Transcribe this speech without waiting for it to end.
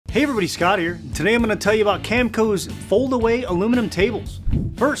Hey everybody, Scott here. Today I'm going to tell you about Camco's fold-away aluminum tables.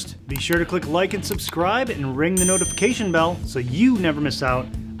 First, be sure to click like and subscribe and ring the notification bell so you never miss out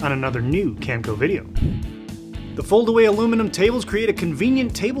on another new Camco video. The fold-away aluminum tables create a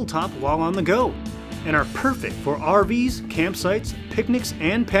convenient tabletop while on the go and are perfect for RVs, campsites, picnics,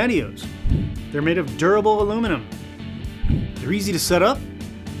 and patios. They're made of durable aluminum. They're easy to set up,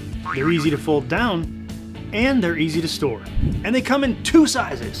 they're easy to fold down, and they're easy to store. And they come in two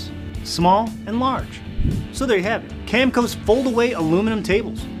sizes, small and large. So there you have it, Camco's fold-away aluminum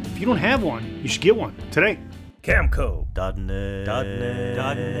tables. If you don't have one, you should get one today. Camco.net.